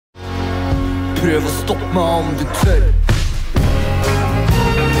Prøv å stoppe meg om du tør.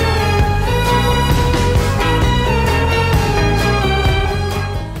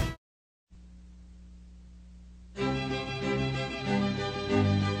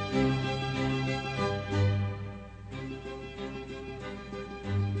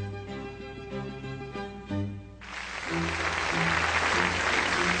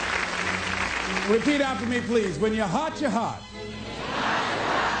 Repeat after me, please. When you're hot, you're hot.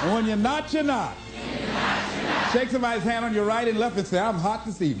 And when you're not, you're not. Shake somebody's hand on your right and left and say, I'm hot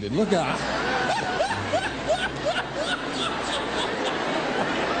this evening. Look out.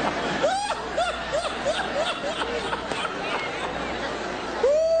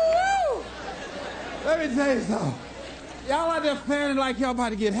 Let me tell you something. Y'all out there fanning like y'all about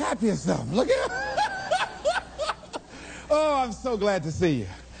to get happy or something. Look at Oh, I'm so glad to see you.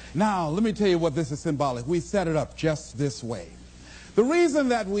 Now, let me tell you what this is symbolic. We set it up just this way. The reason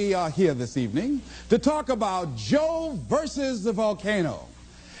that we are here this evening to talk about Joe versus the volcano.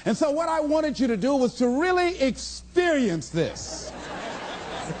 And so what I wanted you to do was to really experience this.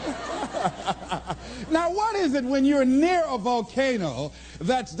 Now, what is it when you're near a volcano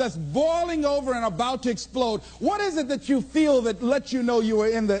that's boiling over and about to explode? What is it that you feel that lets you know you are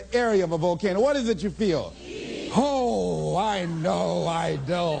in the area of a volcano? What is it you feel? Oh, I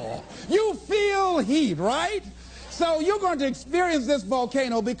know. You feel heat, right? So you're going to experience this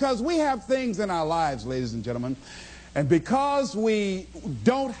volcano because we have things in our lives, ladies and gentlemen, and because we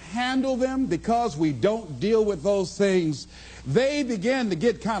don't handle them, because we don't deal with those things, they begin to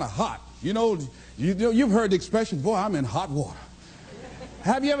get kind of hot. You know, you've heard the expression, boy, I'm in hot water.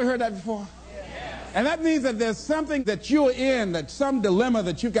 Have you ever heard that before? And that means that there's something that you're in, that some dilemma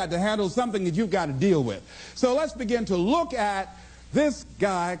that you've got to handle, something that you've got to deal with. So let's begin to look at this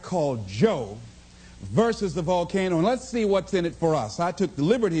guy called Joe versus the volcano, and let's see what's in it for us. I took the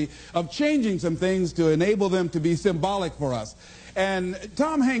liberty of changing some things to enable them to be symbolic for us. And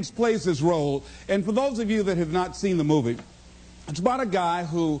Tom Hanks plays this role, and for those of you that have not seen the movie, it's about a guy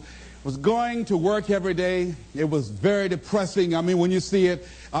who was going to work every day. It was very depressing. I mean, when you see it,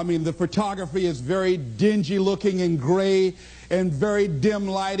 I mean, the photography is very dingy looking and gray and very dim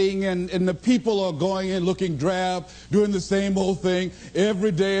lighting, and the people are going in looking drab, doing the same old thing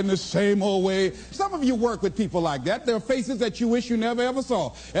every day in the same old way. Some of you work with people like that. There are faces that you wish you never ever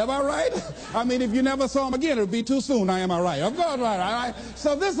saw. Am I right? I mean, if you never saw them again, it would be too soon. Now, am I right? I'm going right, all right?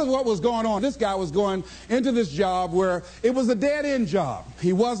 So this is what was going on. This guy was going into this job where it was a dead-end job.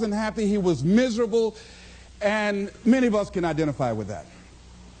 He wasn't happy. He was miserable, and many of us can identify with that.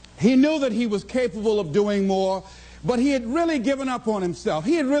 He knew that he was capable of doing more, but he had really given up on himself.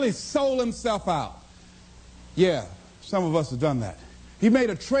 He had really sold himself out. Yeah, some of us have done that. He made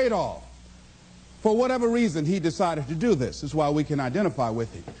a trade-off. For whatever reason, he decided to do this. That's why we can identify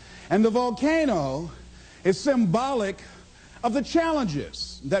with him. And the volcano is symbolic of the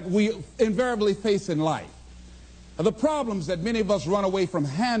challenges that we invariably face in life, of the problems that many of us run away from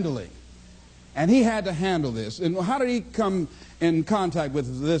handling. And he had to handle this. And how did he come in contact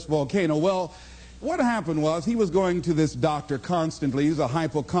with this volcano? Well, what happened was he was going to this doctor constantly. He was a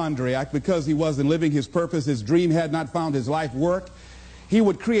hypochondriac because he wasn't living his purpose. His dream had not found his life work. He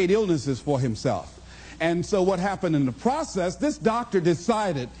would create illnesses for himself. And so what happened in the process, this doctor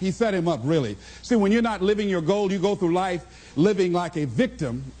decided, he set him up really. See, when you're not living your goal, you go through life living like a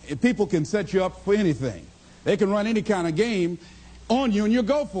victim. People can set you up for anything. They can run any kind of game on you and you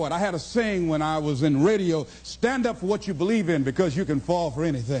go for it. I had a saying when I was in radio, stand up for what you believe in because you can fall for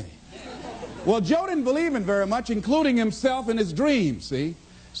anything. Well, Joe didn't believe in very much, including himself and his dreams, see?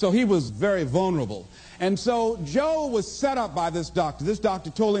 So he was very vulnerable. And so Joe was set up by this doctor. This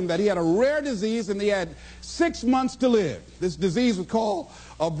doctor told him that he had a rare disease and he had 6 months to live. This disease was called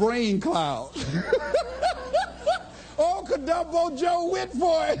a brain cloud. Oh, Cadumbo Joe went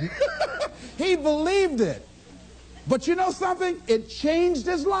for it. He believed it. But you know something? It changed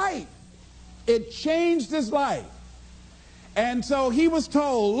his life. It changed his life. And so he was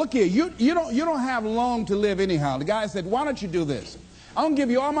told, look here, you don't have long to live anyhow. The guy said, why don't you do this? I'm going to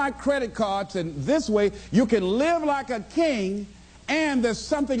give you all my credit cards, and this way you can live like a king, and there's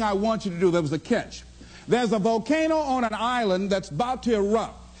something I want you to do. There was a catch. There's a volcano on an island that's about to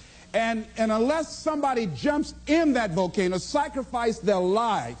erupt. And unless somebody jumps in that volcano, sacrifice their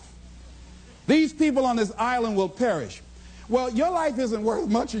life, these people on this island will perish. Well, your life isn't worth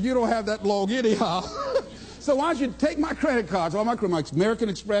much if you don't have that long anyhow. So why don't you take my credit cards, all my American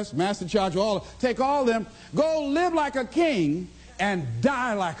Express, MasterCharge, take all of them, go live like a king and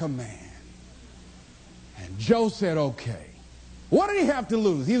die like a man. And Joe said, okay. What did he have to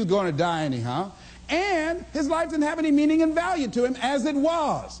lose? He was going to die anyhow. And his life didn't have any meaning and value to him as it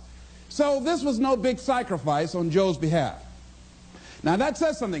was. So this was no big sacrifice on Joe's behalf. Now that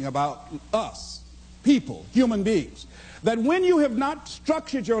says something about us, people, human beings, that when you have not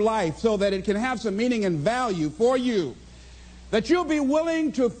structured your life so that it can have some meaning and value for you, that you'll be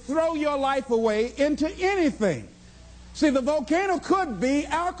willing to throw your life away into anything. See, the volcano could be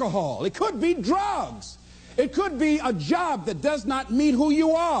alcohol. It could be drugs. It could be a job that does not meet who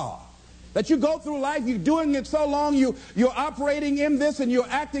you are. That you go through life, you're doing it so long, you're operating in this and you're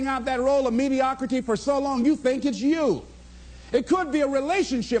acting out that role of mediocrity for so long, you think it's you. It could be a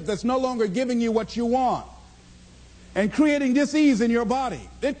relationship that's no longer giving you what you want and creating dis-ease in your body.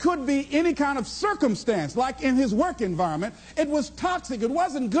 It could be any kind of circumstance, like in his work environment. It was toxic. It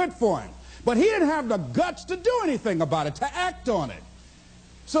wasn't good for him. But he didn't have the guts to do anything about it, to act on it.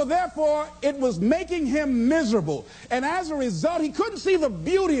 So therefore, it was making him miserable. And as a result, he couldn't see the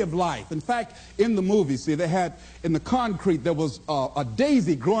beauty of life. In fact, in the movie, see, they had, in the concrete, there was a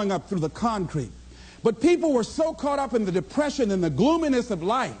daisy growing up through the concrete. But people were so caught up in the depression and the gloominess of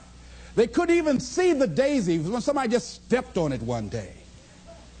life, they couldn't even see the daisy when somebody just stepped on it one day.